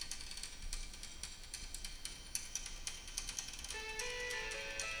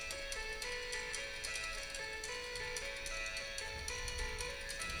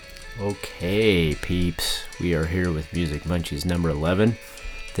Okay, peeps, we are here with MusicMunchies number 11.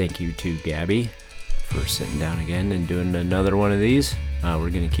 Thank you to Gaby for sitting down again and doing another one of these. We're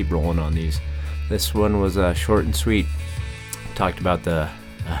going to keep rolling on these. This one was short and sweet. Talked about the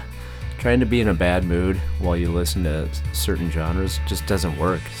trying to be in a bad mood while you listen to certain genres just doesn't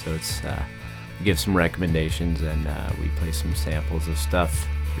work. So it's we give some recommendations and we play some samples of stuff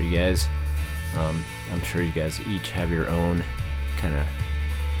for you guys. I'm sure you guys each have your own kind of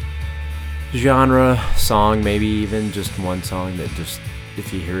genre, song, maybe even just one song that just,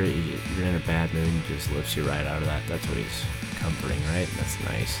 if you hear it, you're in a bad mood and just lifts you right out of that. That's what he's comforting, right? That's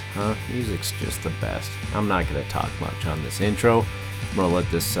nice. Music's just the best. I'm not going to talk much on this intro. I'm going to let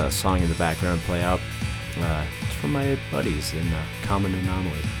this song in the background play out. It's from my buddies in Common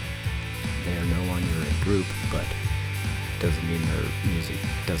Anomaly. They are no longer a group, but doesn't mean their music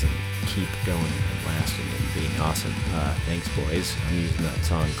doesn't keep going and lasting and being awesome. Thanks, boys. I'm using that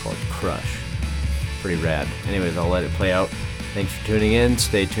song called Crush. Pretty rad. Anyways, I'll let it play out. Thanks for tuning in.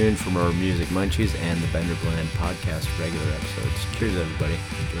 Stay tuned for more Music Munchies and the Bender Blend podcast regular episodes. Cheers, everybody.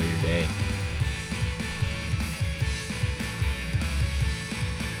 Enjoy your day.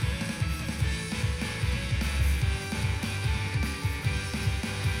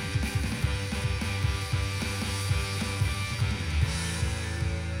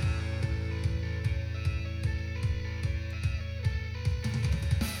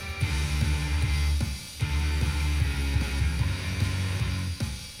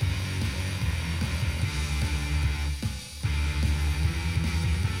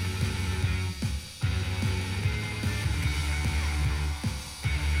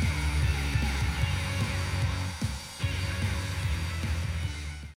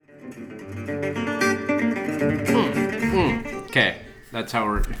 Okay, that's how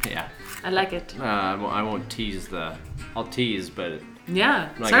we're, yeah. I like it. I won't tease I'll tease, but...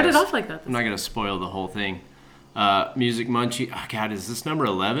 Yeah, start it off like that. I'm not going to spoil the whole thing. Music Munchie, oh God, is this number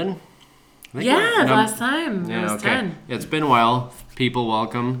 11? Yeah, last time it was 10. Yeah, it's been a while. People,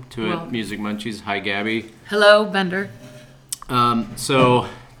 welcome to it. Music Munchies. Hi, Gaby. Hello, Bender. So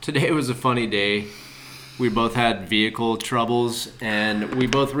today was a funny day. We both had vehicle troubles, and we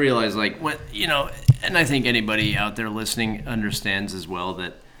both realized, and I think anybody out there listening understands as well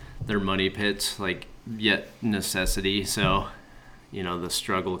that they're money pits, yet necessity. So, the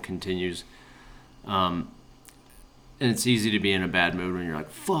struggle continues. And it's easy to be in a bad mood when you're like,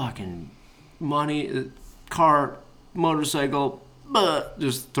 fucking money, car, motorcycle,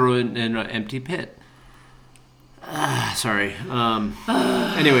 just throw it in an empty pit. Sorry.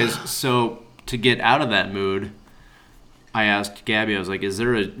 Anyways, so to get out of that mood, I asked Gaby, I was like, is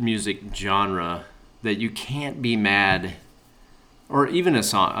there a music genre that you can't be mad, or even a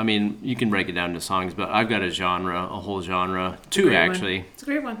song? I mean, you can break it down to songs, but I've got a whole genre, two actually. It's a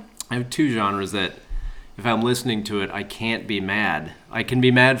great one. I have two genres that if I'm listening to it, I can't be mad. I can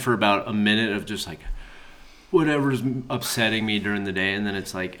be mad for about a minute of just whatever's upsetting me during the day, and then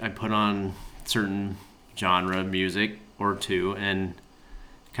it's I put on certain genre music or two, and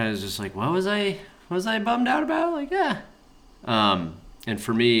kind of just what was I bummed out about? And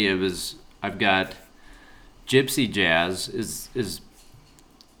for me, I've got gypsy jazz is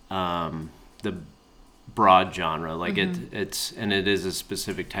the broad genre. It is a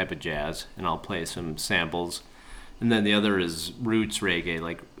specific type of jazz, and I'll play some samples. And then the other is roots reggae,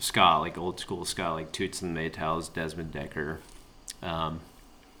 like ska, old school ska, like Toots and the Maytals, Desmond Decker.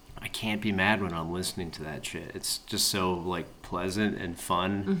 I can't be mad when I'm listening to that shit. It's just so pleasant and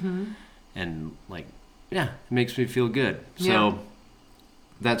fun, and it makes me feel good. So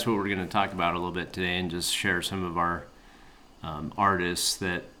that's what we're going to talk about a little bit today, and just share some of our artists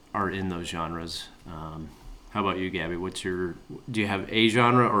that are in those genres. How about you, Gaby? Do you have a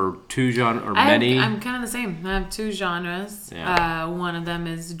genre or two genres or many? I'm kind of the same. I have two genres. Yeah. One of them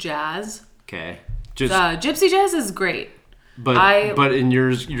is jazz. Okay. Gypsy jazz is great. But in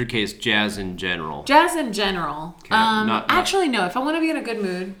your case, jazz in general. Jazz in general. Okay, actually, no. If I want to be in a good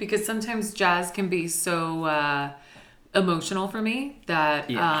mood, because sometimes jazz can be so emotional for me that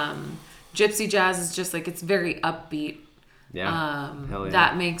gypsy jazz is just it's very upbeat. Yeah. Hell yeah.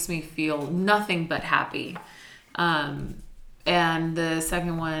 That makes me feel nothing but happy. And the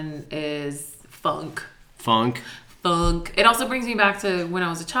second one is funk. Funk. It also brings me back to when I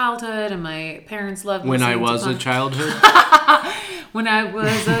was a childhood and my parents loved when I was a childhood. When I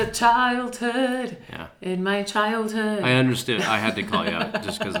was a childhood. Yeah. In my childhood. I understood. I had to call you out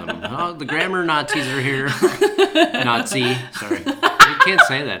just because the grammar Nazis are here. Nazi. Sorry. can't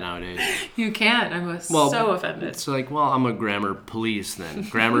say that nowadays. You can't. I'm so offended. It's like, well, I'm a grammar police then.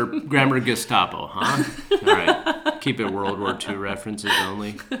 Grammar Gestapo, huh? All right. Keep it World War II references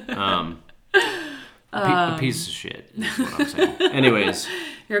only. A piece of shit is what I'm saying. Anyways.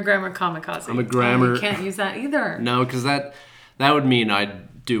 You're a grammar kamikaze. I'm a grammar... You can't use that either. No, because that would mean I'd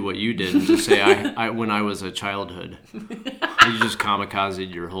do what you did and just say, I when I was a childhood. You just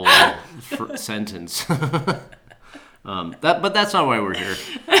kamikazed your whole sentence. But that's not why we're here.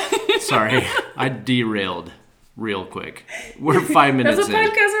 Sorry, I derailed real quick. We're 5 minutes in. That's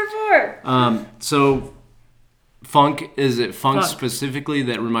what podcasts are for. So, funk, is it funk specifically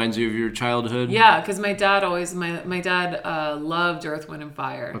that reminds you of your childhood? Yeah, because my dad loved Earth, Wind, and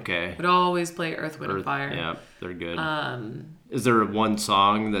Fire. Okay. Would always play Earth, Wind, and Fire. Yeah, they're good. Is there one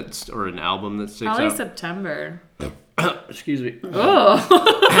song or an album that sticks out? Probably September. Excuse me.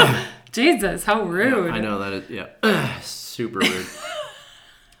 Oh. Jesus, how rude. Yeah, I know that. Super rude.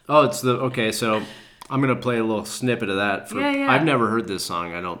 Okay, so I'm going to play a little snippet of that. I've never heard this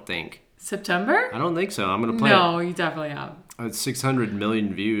song, I don't think. September? I don't think so. I'm going to play it. No, you definitely have. It's 600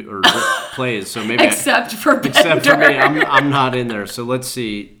 million views or plays, so maybe Except for me, I'm not in there. So let's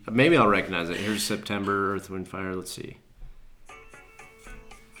see. Maybe I'll recognize it. Here's September, Earth, Wind, Fire. Let's see.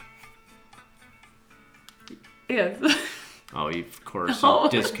 Yes. Oh, you, of course,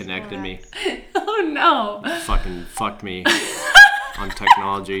 disconnected me. Oh, no. You fucking fucked me on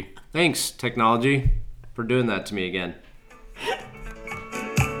technology. Thanks, technology, for doing that to me again.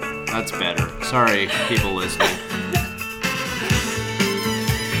 That's better. Sorry, people listening.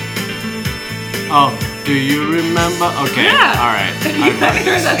 Oh, do you remember? Okay, yeah. All right. You better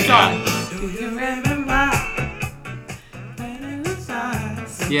hear that song. Do you remember?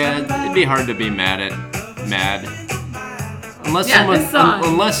 Yeah, it'd be hard to be mad.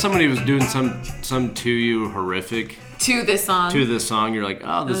 Unless somebody was doing some to you horrific. To this song, you're like,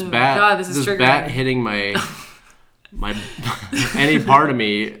 oh, this bat. God, this bat hitting my any part of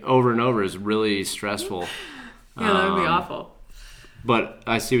me over and over is really stressful. Yeah, that would be awful. But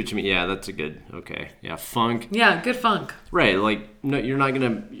I see what you mean. Yeah, that's a good. Okay, yeah, funk. Yeah, good funk. Right, like no, you're not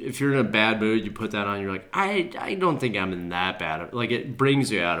gonna. If you're in a bad mood, you put that on. You're like, I don't think I'm in that bad. Like it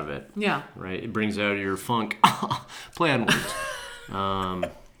brings you out of it. Yeah. Right, it brings out your funk. Play on words.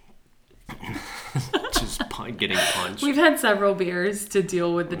 Just getting punched. We've had several beers to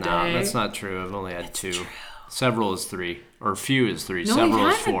deal with the day. No, that's not true. I've only had 2. True. Several is 3, or few is 3. No, several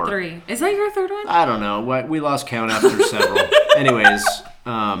we've is 4. 3. Is that your third one? I don't know. We lost count after several. Anyways,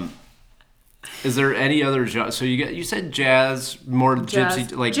 is there any other genre? So you said jazz, more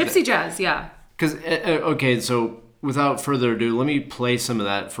gypsy, like gypsy jazz, yeah. Because okay, so without further ado, let me play some of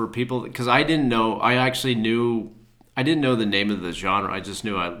that for people because I didn't know. I didn't know the name of the genre. I just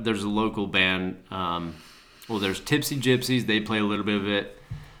knew there's a local band. There's Tipsy Gypsies. They play a little bit of it.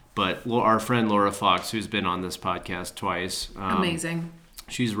 But our friend Laura Fox, who's been on this podcast twice. Amazing.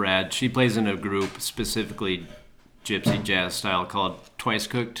 She's rad. She plays in a group specifically gypsy jazz style called Twice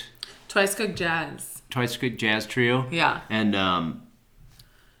Cooked Jazz. Twice Cooked Jazz Trio. Yeah. And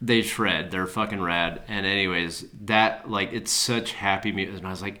they shred. They're fucking rad. And anyways, that, like, it's such happy music. And I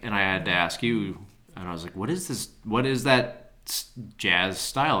was like, and I had to ask you, and I was like, what is this? What is that jazz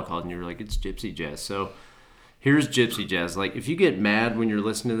style called? And you were like, it's gypsy jazz. So here's gypsy jazz. Like, if you get mad when you're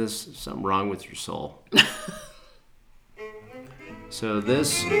listening to this, something wrong with your soul. So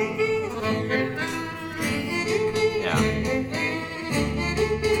this... Yeah.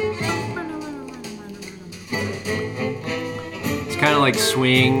 It's kind of like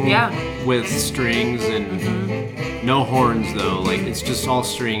swing with strings and no horns, though. Like, it's just all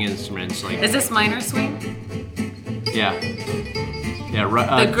string instruments. Like, is this minor swing? Yeah. Yeah,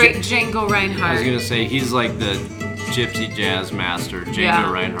 the great Django Reinhardt. I was going to say, he's like the gypsy jazz master, Django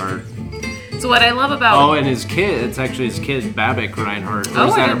Reinhardt. So what I love about... Oh, and his kid, it's actually his kid, Babak Reinhardt. Or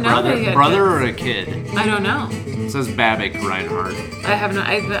is that a brother or a kid? I don't know. It says Babak Reinhardt. I have no...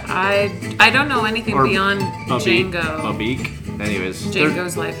 I don't know anything beyond Django. Babik. Anyways.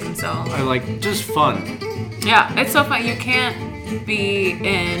 Django's life himself. I like, just fun. Yeah, it's so fun. You can't be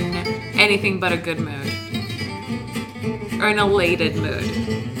in anything but a good mood. Or an elated mood.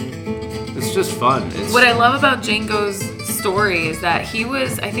 It's just fun. What I love about Django's story is that he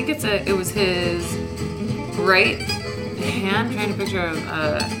was, I think it was his right hand, I'm trying to picture,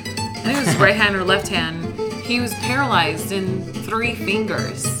 I think it was his right hand or left hand. He was paralyzed in 3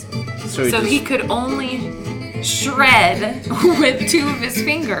 fingers. So he could only shred with 2 of his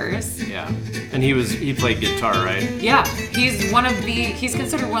fingers. Yeah. And he played guitar, right? Yeah. He's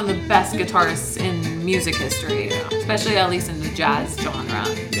considered one of the best guitarists in music history, especially at least in the jazz genre.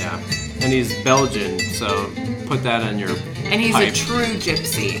 Yeah. And he's Belgian, so put that on your And he's pipe. a true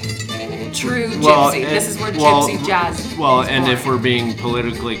gypsy. True gypsy. Well, This is where gypsy jazz Well, is and born. if we're being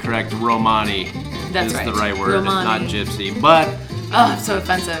politically correct, Romani That's is right. the right word, Romani. not gypsy. But Oh, so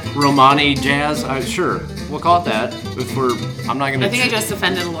offensive. Romani jazz, sure, we'll call it that. If I'm not gonna. I think I just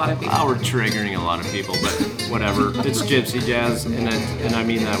offended a lot of people. We're triggering a lot of people, but whatever. It's gypsy jazz, and I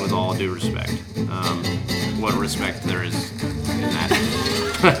mean that with all due respect. What respect there is in that.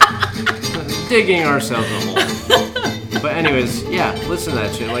 Digging ourselves a hole. But anyways, yeah, listen to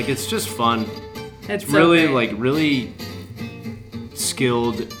that shit. Like, it's just fun. It's so really, great. like, really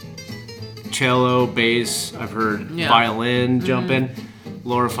skilled cello, bass. I've heard violin jump in.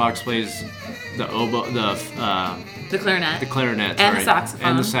 Laura Fox plays the oboe, The clarinet. the clarinet, And the sorry. saxophone.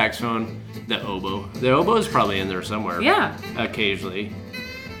 And the saxophone, the oboe. The oboe is probably in there somewhere. Yeah. Occasionally.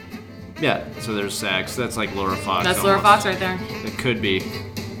 Yeah, so there's sax. That's like Laura Fox. That's Laura almost. Fox right there. It could be.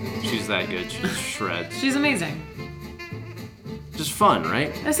 She's that good. She shreds. She's amazing. Just fun,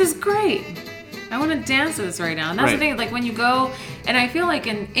 right? This is great. I want to dance to this right now. And that's the Right. thing, like when you go, and I feel like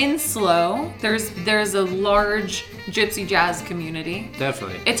in slow, there's a large gypsy jazz community.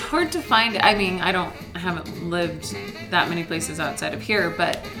 Definitely. It's hard to find. I mean, I haven't lived that many places outside of here,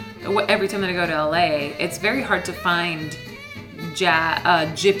 but every time that I go to LA, it's very hard to find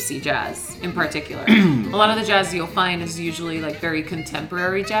gypsy jazz in particular. A lot of the jazz you'll find is usually like very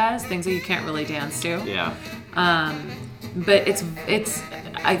contemporary jazz, things that you can't really dance to. Yeah. But it's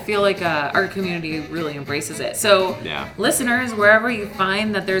I feel like our community really embraces it. So Yeah. listeners, wherever you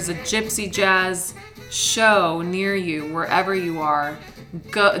find that there's a gypsy jazz show near you, wherever you are,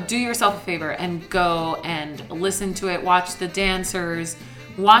 go do yourself a favor and go and listen to it, watch the dancers,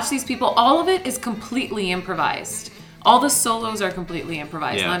 watch these people. All of it is completely improvised. All the solos are completely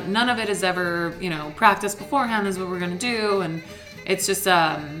improvised. Yeah. None of it is ever, practiced beforehand. This is what we're gonna do, and it's just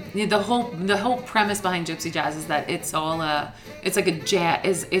the whole premise behind gypsy jazz is that it's all it's like a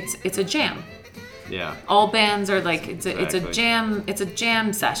jazz. It's a jam. Yeah. All bands are like it's a Exactly. jam. It's a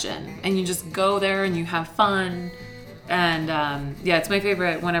jam session, and you just go there and you have fun. And it's my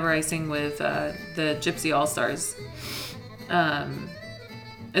favorite whenever I sing with the Gypsy All Stars.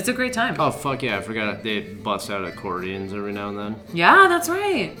 It's a great time. Oh, fuck yeah. I forgot they bust out accordions every now and then. Yeah, that's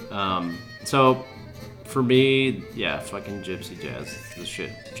right. So, for me, yeah, fucking gypsy jazz. The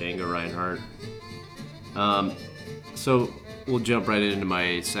shit. Django Reinhardt. So, we'll jump right into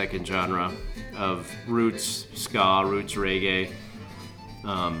my second genre of roots ska, roots reggae.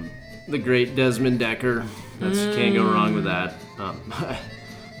 The great Desmond Decker. Can't go wrong with that.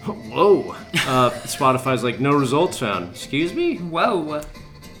 Whoa. Spotify's like, no results found. Excuse me? Whoa.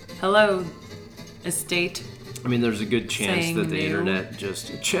 Hello, estate. I mean, there's a good chance Saying that the new. internet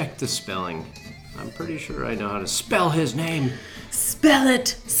just checked the spelling. I'm pretty sure I know how to spell his name. Spell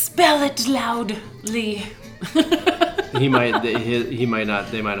it loudly. He might not. They might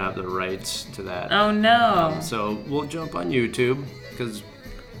not have the rights to that. Oh no. So we'll jump on YouTube because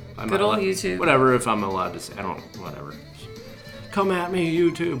I'm Good not old allowed- YouTube. Whatever, if I'm allowed to say. I don't. Whatever. Come at me,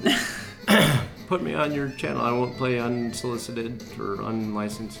 YouTube. Put me on your channel. I won't play unsolicited or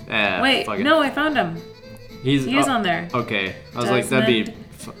unlicensed. Wait, fuck it. no, I found him. He is on there. Okay, I was like, that'd be.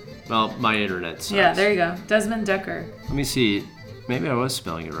 Well, my internet sucks. Yeah, there you go. Desmond Decker. Let me see. Maybe I was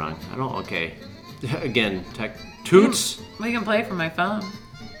spelling it wrong. I don't. Okay. Again, tech toots. We can play from my phone.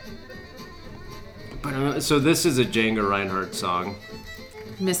 But so this is a Django Reinhardt song.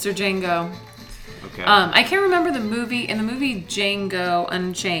 Mr. Django. Okay. I can't remember the movie. In the movie Django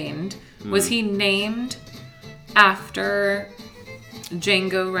Unchained, was he named after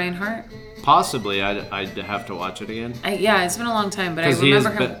Django Reinhardt? Possibly. I'd have to watch it again. It's been a long time, but I He is,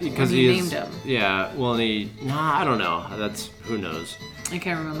 remember him because when he he is, named him. Yeah. Well, I don't know. That's who knows. I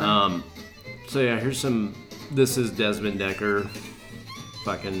can't remember. So yeah, here's some. This is Desmond Decker.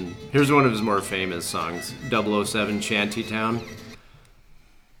 Here's one of his more famous songs, 007 Shantytown.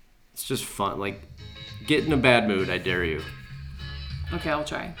 It's just fun. Like, get in a bad mood, I dare you. Okay, I'll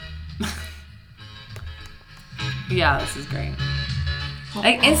try. Yeah, this is great.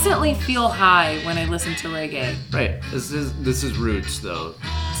 I instantly feel high when I listen to reggae. Right. This is roots though.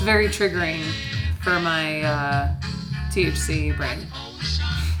 It's very triggering for my THC brain.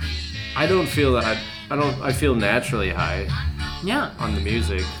 I don't feel that. I feel naturally high Yeah. on the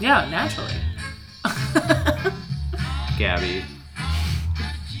music. Yeah, naturally. Gaby.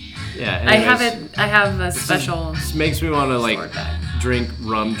 Yeah. I anyways, have a special This makes me want to like sword bag. drink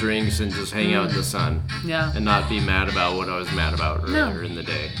rum drinks and just hang out in the sun. Yeah. And not be mad about what I was mad about earlier in the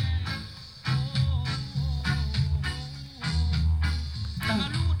day.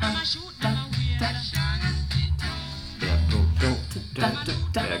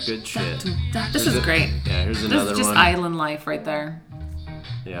 Yeah, good shit. This is great. Yeah, here's This another is just one. island life right there.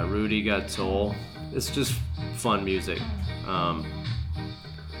 Yeah, Rudy Got Soul. It's just fun music.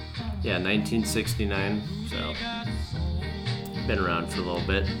 Yeah, 1969. So been around for a little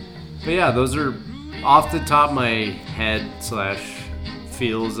bit. But yeah, those are off the top of my head /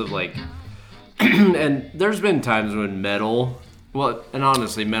 feels of like. And there's been times when metal. Well, and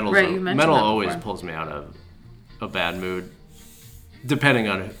honestly, metal always pulls me out of a bad mood, depending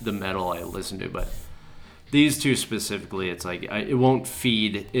on the metal I listen to. But these two specifically, it's like it won't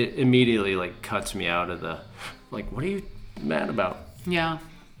feed. It immediately like cuts me out of the like. What are you mad about? Yeah.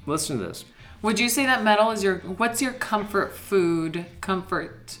 Listen to this. Would you say that metal is what's your comfort food,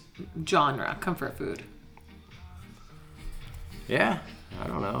 comfort genre, comfort food? Yeah, I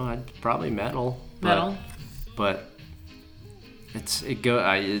don't know. I'd probably metal. Metal? But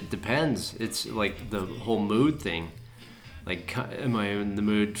it depends. It's like the whole mood thing. Like, am I in the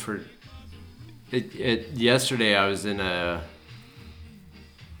mood for it? Yesterday I was in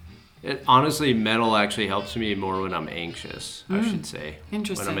honestly, metal actually helps me more when I'm anxious, I should say.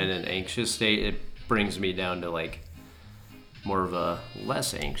 Interesting. When I'm in an anxious state, it brings me down to like more of a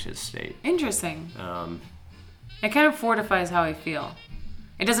less anxious state. Interesting. It kind of fortifies how I feel.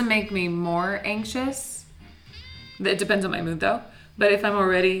 It doesn't make me more anxious. It depends on my mood though. But if I'm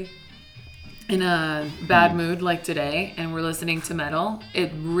already in a bad mood like today and we're listening to metal,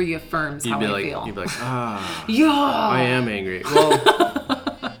 it reaffirms how I feel. You'd be like, yeah, I am angry. Well,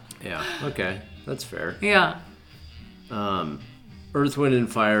 yeah, okay, that's fair. Yeah. Earth, Wind,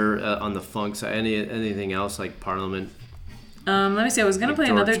 and Fire on the funk side. Anything else like Parliament? Let me see. I was gonna play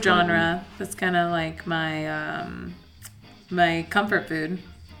George another genre that's kind of like my my comfort food.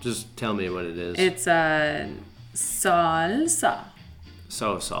 Just tell me what it is. It's salsa.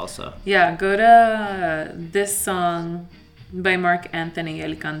 So salsa. Yeah, go to this song by Mark Anthony,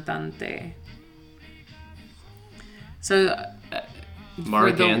 El Cantante. So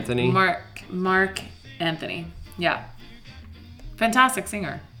Mark Anthony? Mark Anthony. Yeah. Fantastic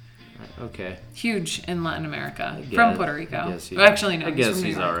singer. Okay. Huge in Latin America. From Puerto Rico. Actually, no. I guess he's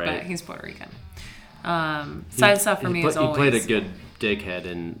he's from New York, all right. But he's Puerto Rican. Salsa for me is always... He played a good dickhead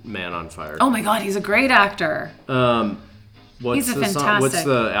in Man on Fire. Oh my God, he's a great actor. What's he's a the fantastic... song? What's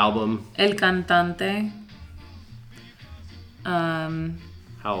the album? El Cantante.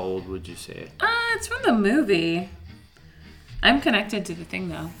 How old would you say it? It's from the movie. I'm connected to the thing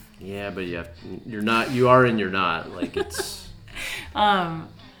though. Yeah, but you're not. You are and you're not. Like it's.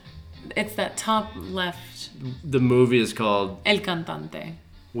 It's that top left. The movie is called El Cantante.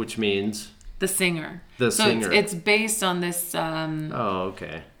 Which means the singer. Singer. It's based on this. Oh,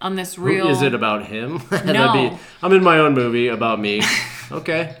 okay. On this real. Is it about him? No. I'm in my own movie about me.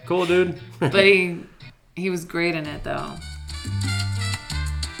 Okay, cool, dude. But he was great in it though.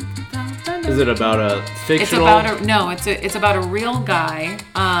 Is it about a fictional? It's about a real guy.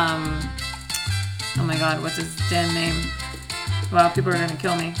 Oh my God, what's his damn name? Wow, people are gonna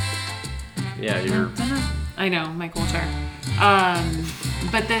kill me. Yeah, you're. I know, my culture.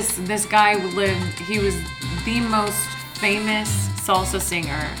 But this guy he was the most famous salsa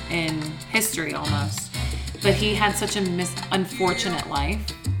singer in history almost. But he had such an unfortunate life.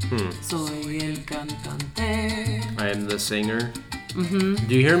 Soy el cantante. I am the singer. Mm-hmm.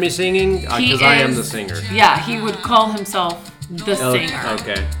 Do you hear me singing? Because I am the singer. Yeah, he would call himself the singer.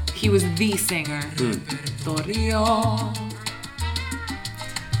 Okay. He was the singer.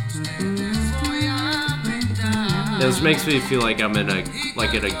 This makes me feel like I'm in I'm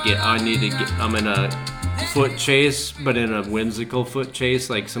in a foot chase, but in a whimsical foot chase,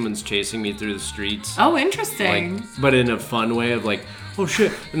 like someone's chasing me through the streets. Oh, interesting. Like, but in a fun way of like, oh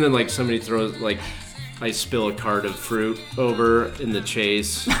shit, and then like somebody throws like, I spill a cart of fruit over in the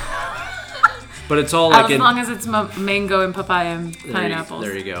chase. But it's all like as long as it's mango and papaya and pineapples.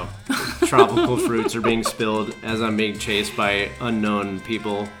 There you go. Tropical fruits are being spilled as I'm being chased by unknown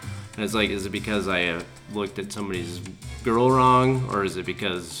people. And it's like, is it because I looked at somebody's girl wrong, or is it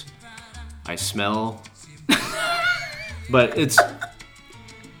because I smell? But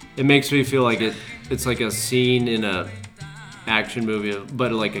it makes me feel like it's like a scene in a action movie,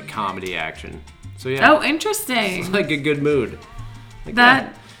 but like a comedy action. So yeah. Oh, interesting. It's like a good mood. Like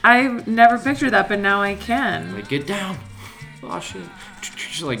that I've never pictured that, but now I can. Like, get down. Oh shit.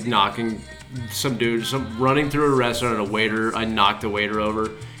 Just like knocking some dude, running through a restaurant, I knocked a waiter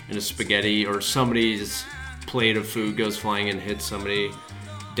over in a spaghetti, or somebody's plate of food goes flying and hits somebody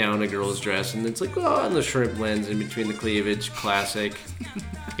down a girl's dress, and it's like, oh, and the shrimp lands in between the cleavage. Classic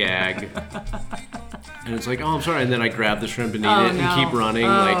gag. And it's like, oh, I'm sorry, and then I grab the shrimp and eat it and keep running.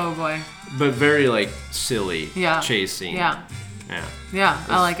 Oh boy. But very like silly chase scene. Yeah. Yeah. Yeah,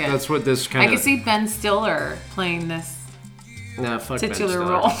 I like it. That's what this kind of... I can see Ben Stiller playing this fuck titular Ben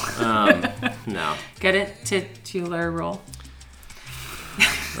role. No. Get it? Titular role.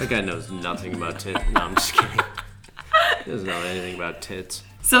 That guy knows nothing about tits. No, I'm just kidding. He doesn't know anything about tits.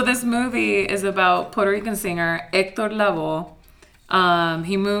 So this movie is about Puerto Rican singer Hector Lavoe.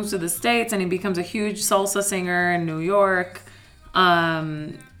 He moves to the States and he becomes a huge salsa singer in New York.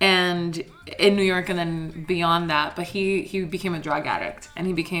 And in New York and then beyond that. But he became a drug addict and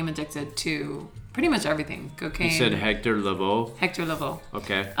he became addicted to pretty much everything. Cocaine. You said Hector Lavoe? Hector Lavoe.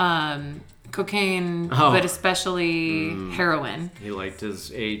 Okay. Cocaine, but especially heroin. He liked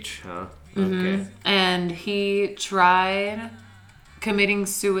his H, huh? Mm-hmm. Okay. And he tried committing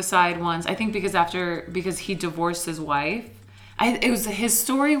suicide once. I think because he divorced his wife. His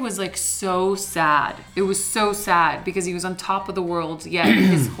story was like so sad. It was so sad because he was on top of the world, yet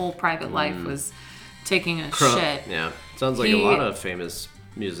his whole private life was taking a shit. Yeah. Sounds like a lot of famous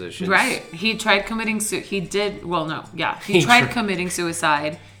musicians. Right. He tried committing He tried committing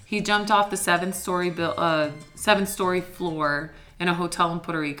suicide. He jumped off the seventh-story floor in a hotel in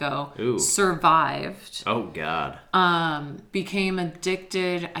Puerto Rico. Ooh. Survived. Oh God. Became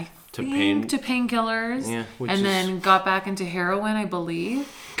addicted, To painkillers. Yeah. Then got back into heroin, I believe.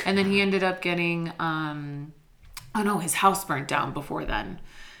 And then he ended up getting his house burnt down before then.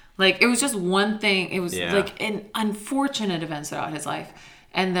 Like, it was just one thing. It was like an unfortunate event throughout his life.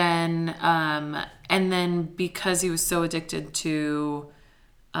 And then because he was so addicted to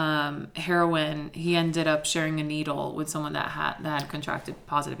heroin, he ended up sharing a needle with someone that had contracted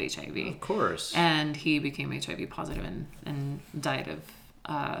positive HIV. Of course. And he became HIV positive and died of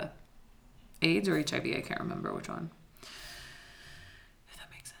AIDS or HIV. I can't remember which one. If that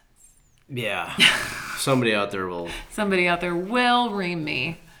makes sense. Yeah. Somebody out there will ream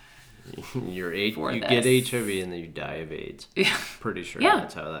me. You get HIV and then you die of AIDS. Yeah. Pretty sure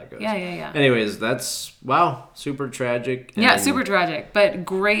that's how that goes. Yeah. Anyways, that's, super tragic. Super tragic, but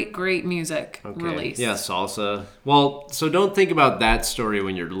great music release. Yeah, salsa. Well, so don't think about that story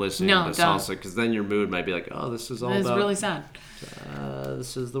when you're listening to salsa, because then your mood might be like, oh, this is all about... It's really sad.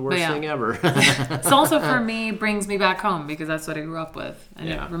 This is the worst thing ever. Salsa for me brings me back home because that's what I grew up with. And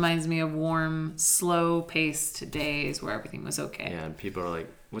it reminds me of warm, slow-paced days where everything was okay. Yeah, and people are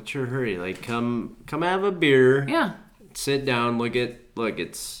like, what's your hurry? Like, come have a beer. Yeah. Sit down, we're into...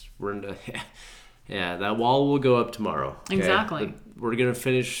 Yeah, that wall will go up tomorrow. Okay? Exactly. We're going to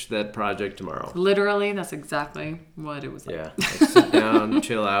finish that project tomorrow. Literally, that's exactly what it was like. Yeah, like sit down,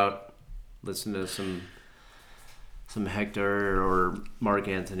 chill out, listen to some Hector or Mark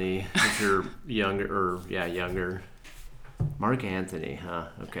Anthony if you're younger. Mark Anthony, huh?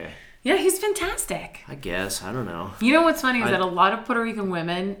 Okay. Yeah, he's fantastic. I guess. I don't know. You know what's funny is that a lot of Puerto Rican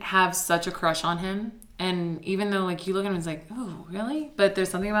women have such a crush on him. And even though, like, you look at him and it's like, oh, really? But there's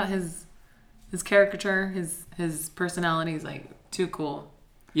something about his caricature, his personality is, like, too cool.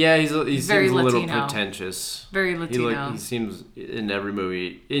 Yeah, he seems a little Latino. Pretentious. Very Latino. He seems in every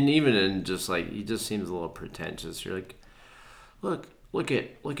movie, and even in just like he just seems a little pretentious. You're like, look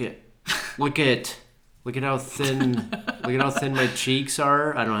at how thin my cheeks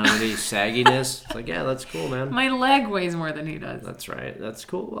are. I don't have any sagginess. It's like, yeah, that's cool, man. My leg weighs more than he does. That's right. That's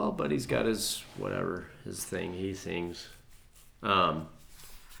cool. Well, but he's got his thing he sings.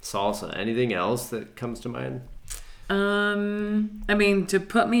 Salsa. Anything else that comes to mind? I mean, to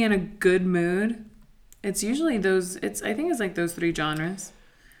put me in a good mood, it's usually those. I think it's like those three genres.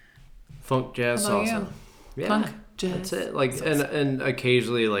 Funk, jazz, salsa. Yeah, funk, jazz. That's it. Like salsa. and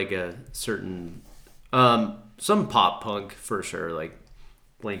occasionally like a certain some pop punk for sure. Like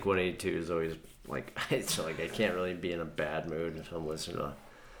Blink-182 is always like it's like I can't really be in a bad mood if I'm listening to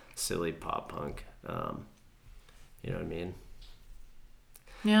silly pop punk. You know what I mean?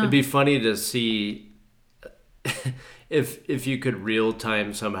 Yeah. It'd be funny to see. if you could real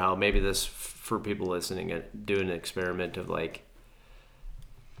time somehow, maybe this for people listening, do an experiment of like,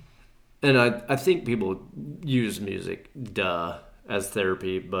 and I think people use music as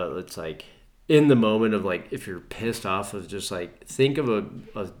therapy, but it's like in the moment of like if you're pissed off of just like think of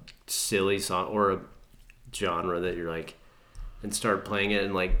a silly song or a genre that you're like and start playing it,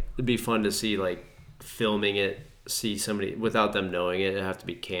 and like it'd be fun to see like filming it, see somebody without them knowing it. It'd have to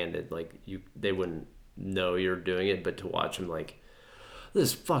be candid, like they wouldn't know you're doing it, but to watch them like,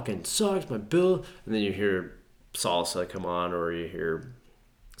 this fucking sucks, my bill, and then you hear salsa come on, or you hear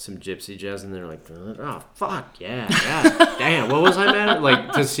some gypsy jazz, and they're like, oh fuck yeah, damn, what was I mad at?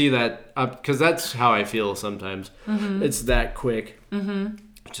 Like to see that, because that's how I feel sometimes. Mm-hmm. It's that quick. Mm-hmm.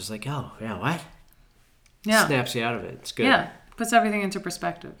 Just like, oh yeah, what? Yeah, snaps you out of it. It's good. Yeah, puts everything into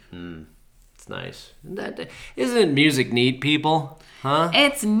perspective. It's nice. Isn't music neat, people? Huh?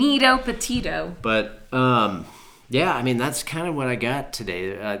 It's neato petito. But, yeah, I mean, that's kind of what I got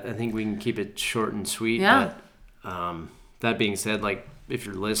today. I think we can keep it short and sweet. Yeah. But that being said, like, if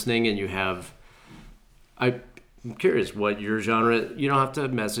you're listening and you have... I'm curious what your genre... You don't have to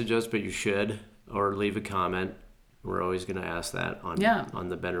message us, but you should. Or leave a comment. We're always going to ask that on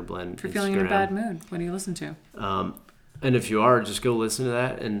the Better Blend If you're Instagram. feeling in a bad mood, what do you listen to? And if you are, just go listen to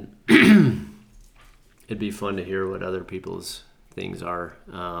that. And it'd be fun to hear what other people's things are.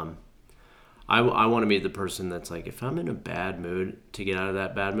 I want to be the person that's like, if I'm in a bad mood, to get out of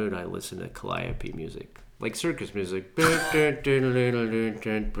that bad mood, I listen to calliope music. Like circus music. Like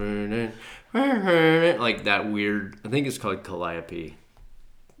that weird, I think it's called calliope.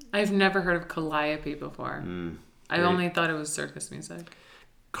 I've never heard of calliope before. I only thought it was circus music.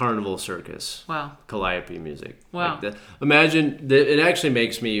 Carnival circus. Wow. Calliope music. Wow. Like imagine, it actually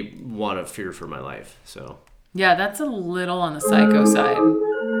makes me want to fear for my life. So. Yeah, that's a little on the psycho side.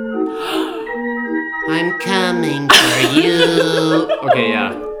 I'm coming for you. Okay,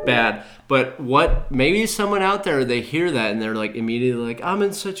 yeah, bad. But maybe someone out there, they hear that and they're like immediately like, I'm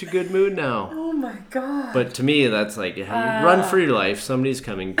in such a good mood now. Oh my God. But to me, that's like, run for your life. Somebody's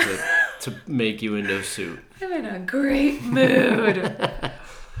coming to make you into a suit. I'm in a great mood.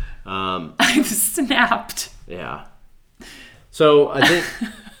 I've snapped. Yeah. So I think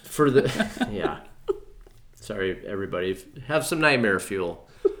yeah. Sorry, everybody. Have some nightmare fuel.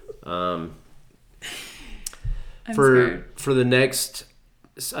 I'm scared. For the next,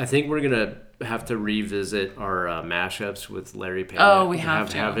 I think we're gonna have to revisit our mashups with Larry Payne. Oh, we have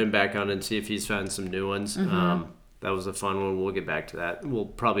to have him back on and see if he's found some new ones. Mm-hmm. That was a fun one. We'll get back to that. We'll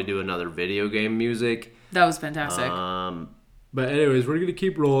probably do another video game music. That was fantastic. But anyways, we're gonna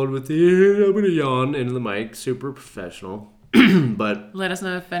keep rolling with the. I'm gonna yawn into the mic, super professional. But let us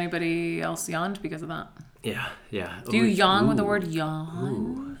know if anybody else yawned because of that. Yeah. Do you yawn with the word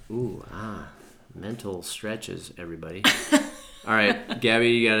yawn? Mental stretches, everybody. All right, Gabby,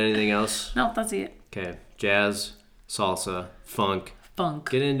 you got anything else? No, that's it. Okay, jazz, salsa, funk.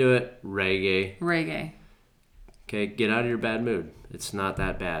 Get into it. Reggae. Okay, get out of your bad mood. It's not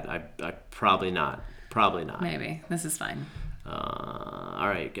that bad. I probably not. Maybe. This is fine. All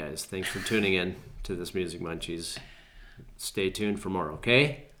right, guys. Thanks for tuning in to this Music Munchies. Stay tuned for more,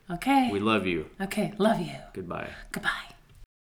 okay? Okay. We love you. Okay, love you. Goodbye. Goodbye.